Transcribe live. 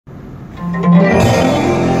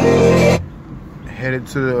headed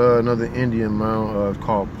to another Indian mound. It's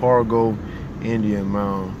called Pargoud Indian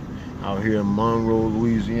Mound out here in Mound,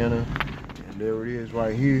 Louisiana. And there it is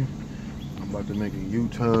right here. I'm about to make a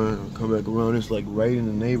U-turn and come back around. It's like right in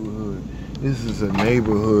the neighborhood. This is a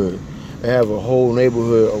neighborhood. They have a whole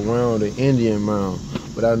neighborhood around the Indian mound.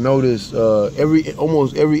 But I noticed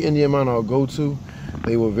almost every Indian mound I'll go to,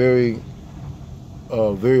 they were very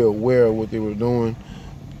aware of what they were doing.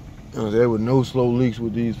 There were no slow leaks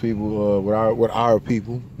with these people, with our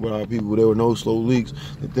people. There were no slow leaks.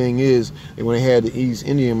 The thing is, when they had these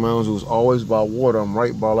Indian mounds, it was always by water. I'm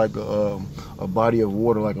right by like a body of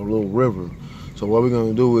water, like a little river. So what we're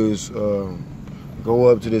gonna do is go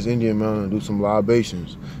up to this Indian mound and do some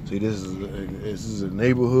libations. See, this is a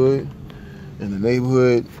neighborhood, and the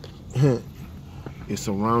neighborhood is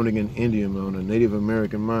surrounding an Indian mound, a Native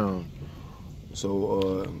American mound.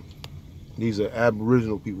 So these are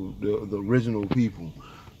Aboriginal people, the original people.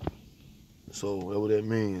 So what that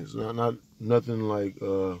means, not nothing like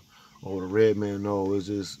oh, the red man. No, it's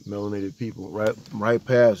just melanated people. Right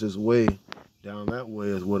past this way, down that way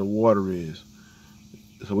is where the water is.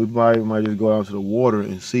 So we probably might just go out to the water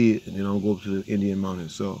and see it, and then I'll go up to the Indian mound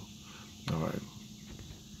itself. All right.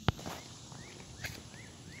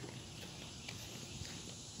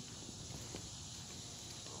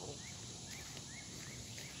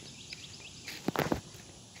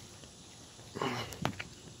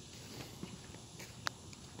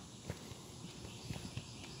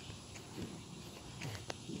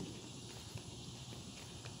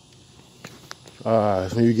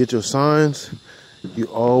 So when you get your signs, you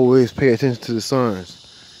always pay attention to the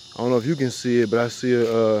signs. I don't know if you can see it, but I see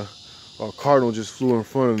a cardinal just flew in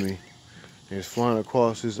front of me. And it's flying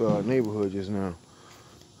across this neighborhood just now.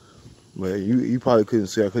 But you probably couldn't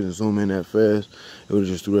see. I couldn't zoom in that fast. It would have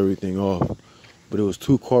just threw everything off. But it was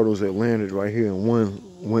two cardinals that landed right here, and one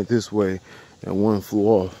went this way, and one flew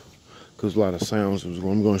off. Because a lot of sounds was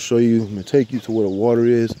going. I'm going to show you. I'm going to take you to where the water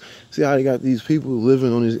is. See how they got these people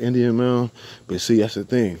living on this Indian mound? But see, that's the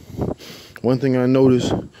thing. One thing I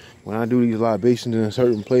noticed when I do these libations in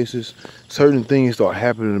certain places, certain things start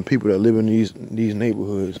happening to people that live in these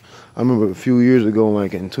neighborhoods. I remember a few years ago,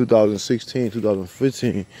 like in 2016,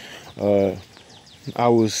 2015, I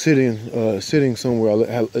was sitting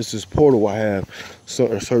somewhere. It's this portal I have,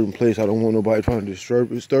 a certain place. I don't want nobody trying to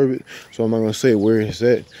disturb it, so I'm not gonna say where it's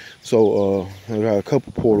at. So I got a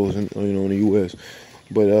couple portals in the U.S.,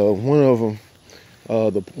 but one of them,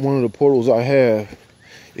 one of the portals I have,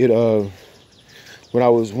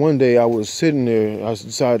 one day I was sitting there. I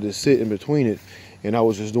decided to sit in between it, and I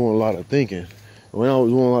was just doing a lot of thinking. When I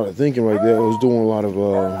was doing a lot of thinking right there, I was doing a lot of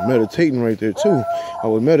meditating right there too. I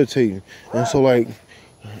was meditating. And so like,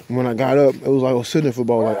 when I got up, it was like I was sitting there for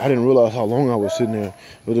about like, I didn't realize how long I was sitting there.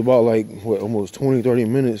 It was about like, what, almost 20, 30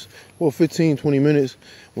 minutes. Well, 15, 20 minutes.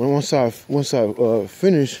 Once I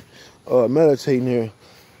finished meditating there,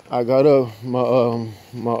 I got up. My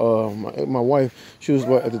wife, she was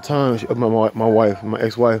like, at the time, my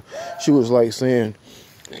ex-wife, she was like saying,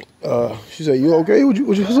 she said, "You okay?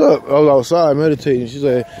 What's up?" I was outside meditating.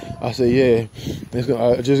 I said, "Yeah."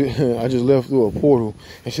 I just left through a portal,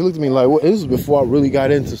 and she looked at me like, "What?" This is before I really got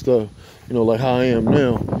into stuff, like how I am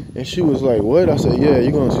now. And she was like, "What?" I said, "Yeah,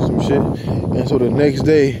 you're gonna see some shit." And so the next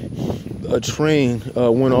day, a train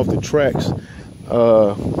went off the tracks,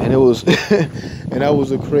 and it was, and that was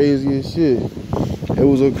the craziest shit. It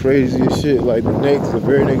was the craziest shit. Like the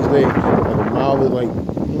very next day, like a mile,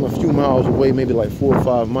 a few miles away, maybe like 4 or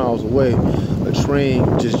 5 miles away, a train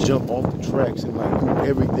just jumped off the tracks and like threw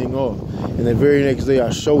everything off. And the very next day I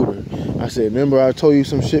showed her. I said, "Remember I told you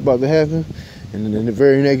some shit about to happen?" And then the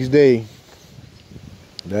very next day,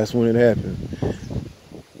 that's when it happened.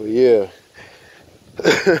 But yeah.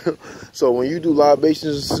 So when you do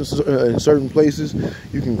libations in certain places,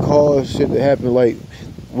 you can cause shit to happen. Like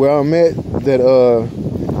where I'm at, that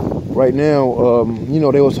right now,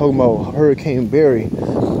 they was talking about Hurricane Barry,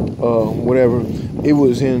 whatever. It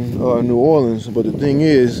was in New Orleans, but the thing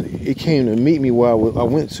is, it came to meet me where I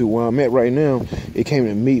went to, where I'm at right now. It came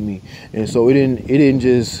to meet me, and so it didn't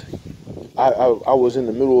just. I was in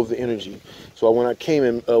the middle of the energy. So when I came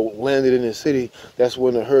and landed in the city, that's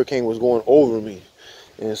when the hurricane was going over me.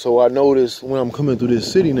 And so I noticed when I'm coming through this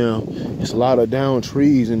city now, it's a lot of down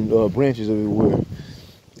trees and branches everywhere.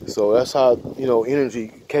 So that's how,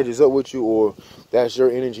 energy catches up with you, or that's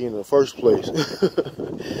your energy in the first place.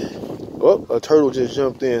 Oh, a turtle just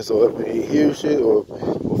jumped in, so if it hears shit or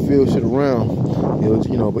feels shit around,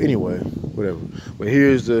 but anyway, whatever. But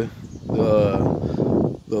here's the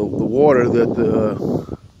water that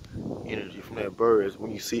the energy from that bird is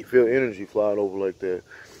when you feel energy flying over like that.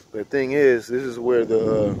 The thing is, this is where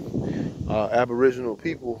the Aboriginal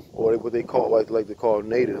people, or what they call, like they call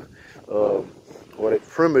native, or that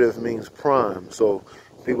primitive means prime. So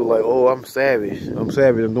people like, oh, I'm savage. I'm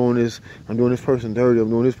savage. I'm doing this person dirty. I'm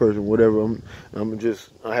doing this person whatever.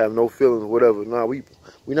 I have no feelings, whatever. Nah, we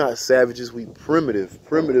not savages. We primitive.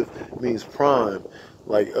 Primitive means prime.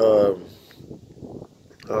 Like I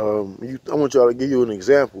want y'all to give you an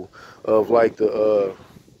example of like the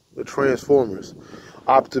Transformers,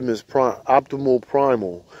 optimal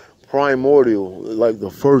primal. Primordial, like the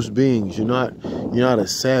first beings. You're not a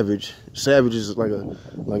savage. Savage is like a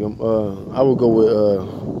I would go with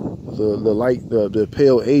the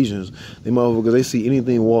pale Asians. They motherfuckers, they see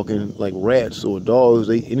anything walking like rats or dogs,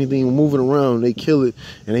 anything moving around, they kill it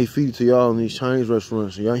and they feed it to y'all in these Chinese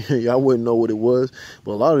restaurants. Y'all wouldn't know what it was,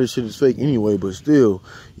 but a lot of this shit is fake anyway. But still,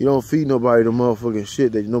 you don't feed nobody the motherfucking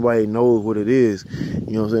shit that nobody knows what it is.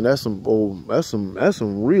 You know what I'm saying? That's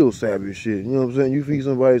some real savage shit. You know what I'm saying? You feed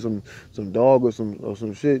somebody some dog or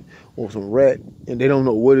some shit or some rat and they don't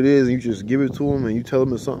know what it is, and you just give it to them and you tell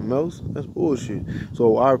them it's something else. That's bullshit.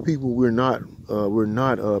 So our people, we're not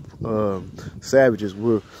savages.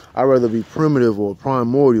 I'd rather be primitive or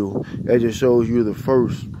primordial. That just shows you're the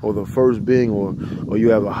first being, or you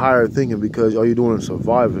have a higher thinking, because all you're doing is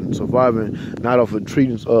surviving, not off of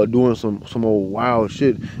doing some old wild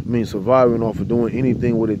shit. I mean, surviving off of doing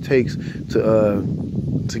anything what it takes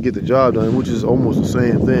to get the job done, which is almost the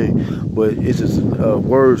same thing, but it's just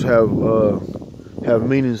words have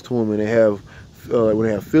meanings to them, and they have when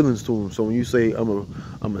they have feelings to them. So when you say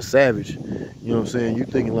I'm a savage, you know what I'm saying, you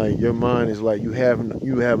thinking like your mind is like you have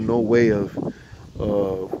no way of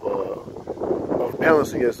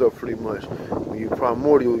balancing yourself pretty much. When you're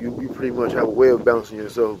primordial, you pretty much have a way of balancing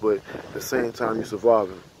yourself, but at the same time you're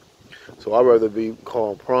surviving. So I'd rather be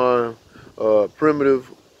called primitive,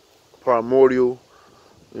 primordial,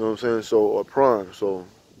 you know what I'm saying, so, or prime. So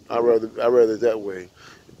I'd rather that way.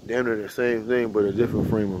 Damn near the same thing, but a different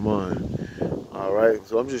frame of mind. All right,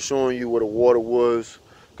 so I'm just showing you where the water was,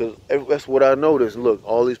 because that's what I noticed. Look,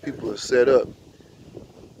 all these people are set up.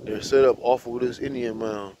 They're set up off of this Indian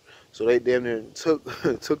mound. So they damn near took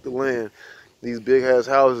the land, these big ass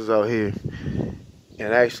houses out here,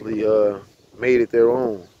 and actually made it their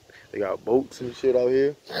own. They got boats and shit out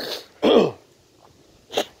here.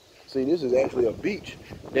 See, this is actually a beach,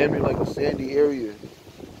 damn near like a sandy area.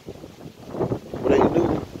 But they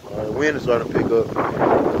knew. The wind is starting to pick up.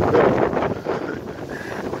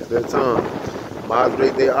 It's that time.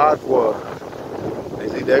 Madre de Agua. They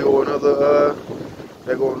see there go another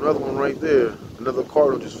one right there. Another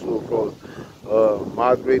cardinal just flew across.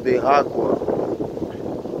 Madre de Agua.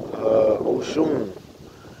 Oshun.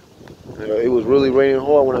 It was really raining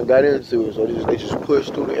hard when I got into it, so they just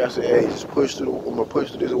pushed through it. I said, hey, just push through. I'm gonna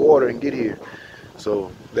push through this water and get here.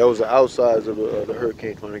 So that was the outsides of the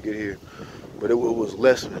hurricane trying to get here, but it was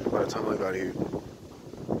lessening by the time I got here.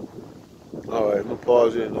 All right, I'm gonna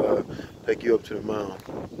pause it and take you up to the mound.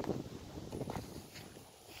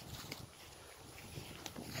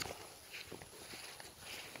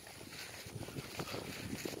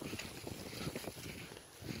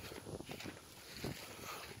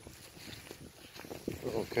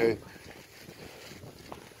 Okay.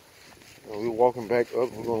 We're walking back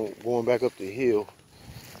up. We're going back up the hill.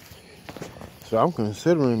 So I'm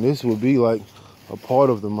considering this would be like a part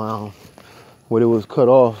of the mound where it was cut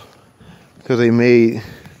off, because they made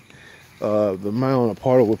the mound a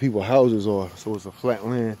part of where people's houses are. So it's a flat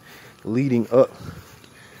land leading up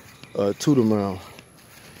to the mound.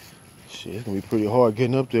 Shit, it's gonna be pretty hard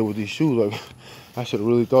getting up there with these shoes. Like, I should have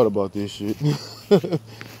really thought about this shit.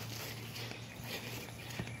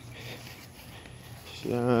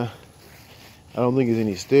 I don't think there's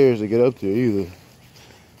any stairs to get up there either.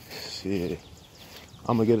 Shit,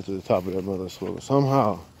 I'm gonna get it to the top of that mother slope.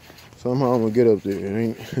 Somehow I'm gonna get up there. It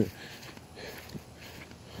ain't.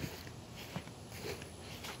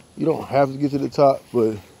 You don't have to get to the top,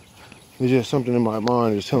 but there's just something in my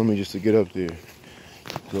mind that's telling me just to get up there.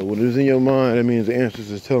 So when it's in your mind, that means the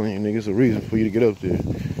ancestors is telling you, nigga, it's a reason for you to get up there.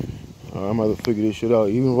 I'm about to figure this shit out.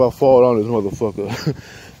 Even if I fall down this motherfucker,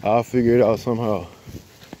 I'll figure it out somehow.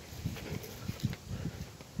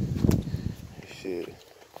 Shit.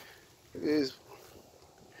 It is.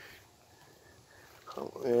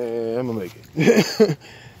 I'm gonna make it.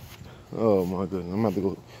 Oh my goodness. I'm about to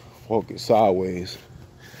go walk it sideways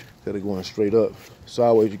instead of going straight up.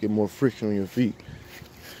 Sideways, you get more friction on your feet.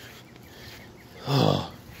 I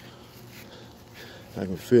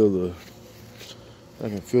can feel the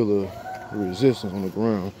resistance on the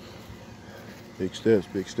ground. Big steps,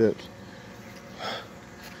 big steps.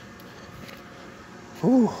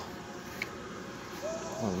 Whew.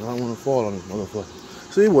 I do not want to fall on this motherfucker.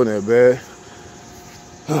 See, it wasn't that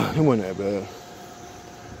bad. It wasn't that bad.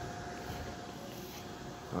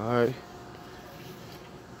 Alright.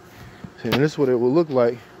 See, and this is what it will look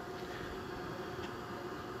like.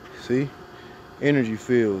 See? Energy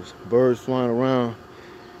fields. Birds flying around.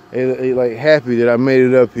 They like happy that I made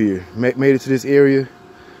it up here. Made it to this area.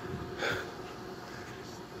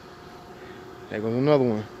 There goes another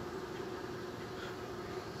one.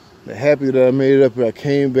 They're happy that I made it up here. I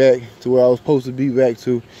came back to where I was supposed to be back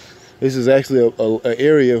to. This is actually an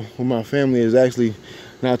area where my family is actually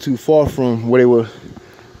not too far from where they were.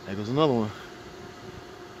 There goes another one.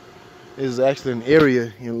 This is actually an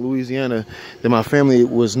area in Louisiana that my family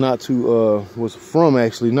was not too was from,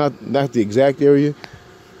 actually, not the exact area.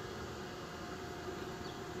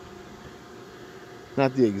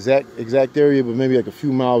 Not the exact area, but maybe like a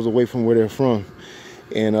few miles away from where they're from.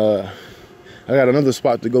 And I got another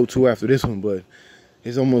spot to go to after this one, but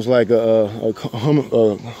it's almost like a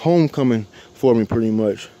homecoming for me, pretty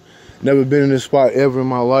much. Never been in this spot ever in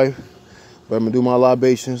my life, but I'm gonna do my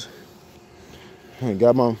libations. I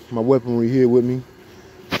got my weaponry here with me,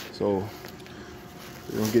 so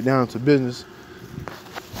we're gonna get down to business.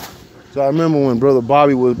 So I remember when Brother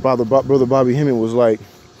Bobby Hemmett was like,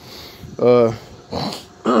 I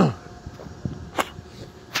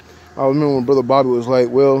remember when Brother Bobby was like,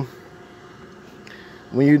 well,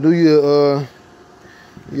 when you do your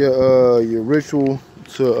ritual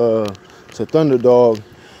to Thunderdog,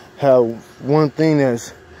 have one thing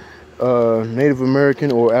that's Native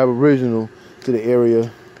American or Aboriginal to the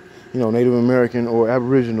area, you know, Native American or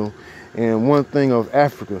Aboriginal, and one thing of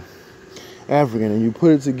African, and you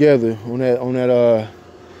put it together on that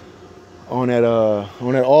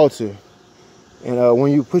altar, and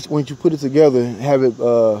when you put it together, have it.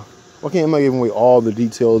 I'm not giving away all the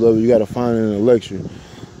details of it. You got to find it in a lecture,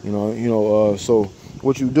 you know. So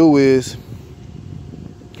what you do is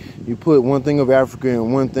you put one thing of Africa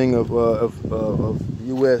and one thing of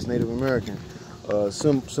U.S. Native American,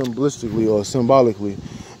 symbolistically or symbolically,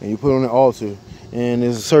 and you put it on the altar. And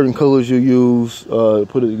there's certain colors you use to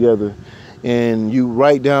put it together, and you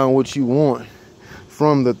write down what you want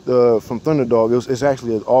from Thunderdog. It's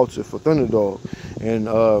actually an altar for Thunderdog, and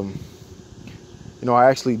you know, I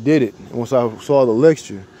actually did it. And once I saw the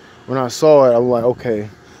lecture, when I saw it, I was like, okay.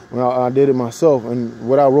 When I did it myself, and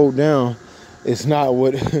what I wrote down, it's not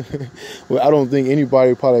what I don't think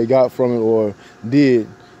anybody probably got from it or did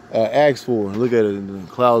ask for. Look at it, the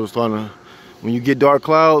clouds are starting to. When you get dark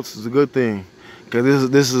clouds, it's a good thing,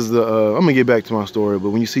 because this is the. I'm gonna get back to my story,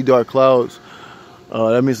 but when you see dark clouds,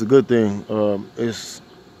 that means a good thing. It's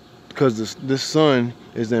because this sun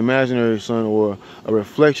is the imaginary sun or a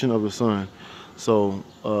reflection of the sun. So,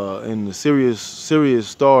 and the Sirius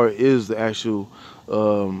star is the actual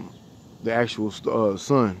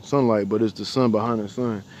sunlight, but it's the sun behind the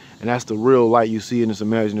sun, and that's the real light you see in this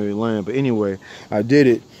imaginary land. But anyway, I did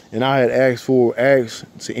it, and I had asked to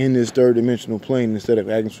end this third dimensional plane instead of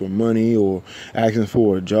asking for money or asking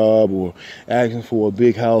for a job or asking for a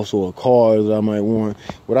big house or a car that I might want.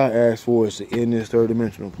 What I asked for is to end this third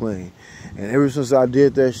dimensional plane, and ever since I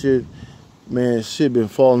did that shit, man, shit been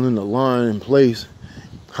falling in the line in place.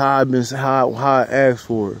 How I asked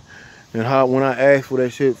for it, and when I asked for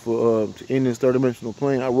that shit for to end this third dimensional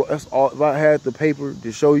plane, I wrote. That's all. If I had the paper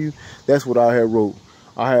to show you, that's what I had wrote.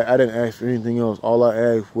 I didn't ask for anything else. All I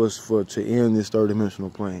asked was to end this third dimensional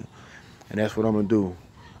plane, and that's what I'm gonna do.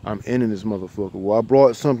 I'm ending this motherfucker. Well, I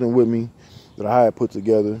brought something with me that I had put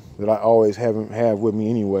together that I always have with me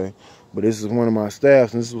anyway. But this is one of my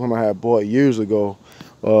staffs, and this is one I had bought years ago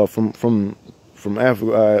from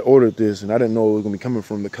Africa. I ordered this, and I didn't know it was gonna be coming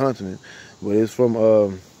from the continent, but it's from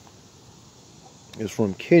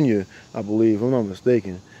Kenya, I believe, if I'm not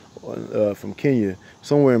mistaken. From Kenya,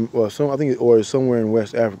 somewhere, I think it's somewhere in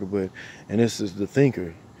West Africa. And this is the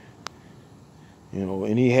Thinker, you know,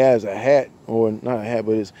 and he has a hat, or not a hat,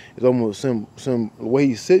 but it's almost the way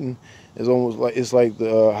he's sitting is almost like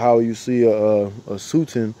how you see a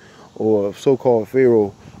sultan or a so-called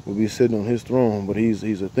pharaoh would be sitting on his throne, but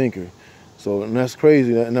he's a thinker. So, and that's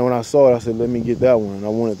crazy. And then when I saw it, I said, let me get that one. And I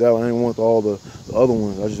wanted that one. I didn't want all the other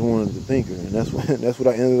ones. I just wanted the thinker, and that's what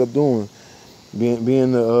I ended up doing.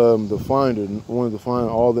 Being the finder, wanted to find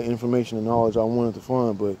all the information and knowledge I wanted to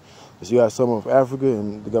find. But you got some of Africa,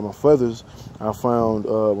 and they got my feathers I found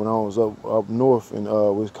when I was up north in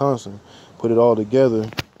Wisconsin. Put it all together.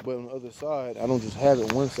 But on the other side, I don't just have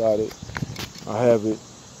it one-sided. I have it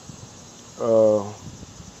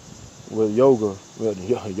with Yoda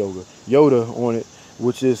on it,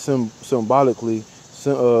 which is symbolically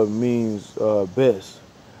means best.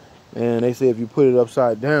 And they say if you put it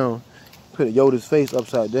upside down, put Yoda's face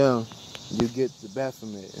upside down, you get the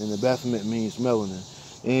Baphomet, and the Baphomet means melanin.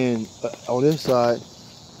 And on this side,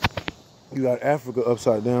 you got Africa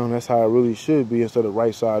upside down. That's how it really should be instead of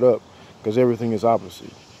right side up, because everything is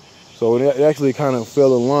opposite. So it actually kind of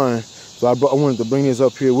fell in line. So I wanted to bring this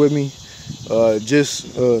up here with me,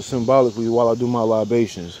 just symbolically while I do my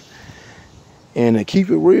libations. And to keep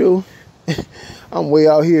it real, I'm way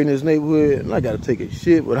out here in this neighborhood, and I gotta take a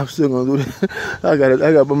shit, but I'm still gonna do this. I'm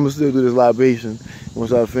gonna still do this libation.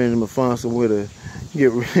 Once I finish, I'm gonna find somewhere to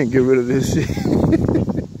get rid of this shit.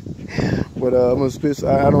 But I'm gonna spit.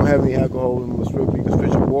 I don't have any alcohol in my strip. You can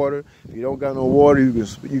spit your water. If you don't got no water, you can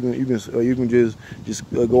just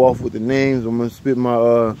go off with the names. I'm gonna spit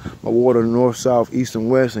my my water north, south, east, and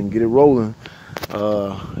west, and get it rolling.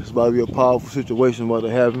 It's about to be a powerful situation about to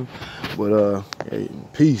happen. But hey,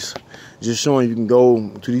 peace. Just showing you can go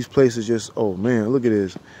to these places. Just, oh man, look at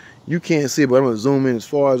this. You can't see it, but I'm gonna zoom in as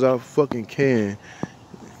far as I fucking can.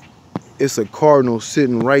 It's a cardinal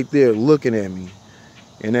sitting right there looking at me.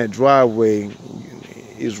 And that driveway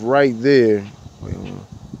is right there,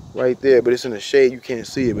 but it's in the shade. You can't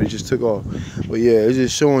see it, but it just took off. But yeah, it's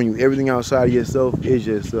just showing you everything outside of yourself is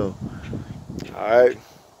yourself. All right,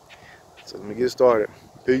 so let me get started.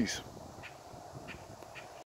 Peace.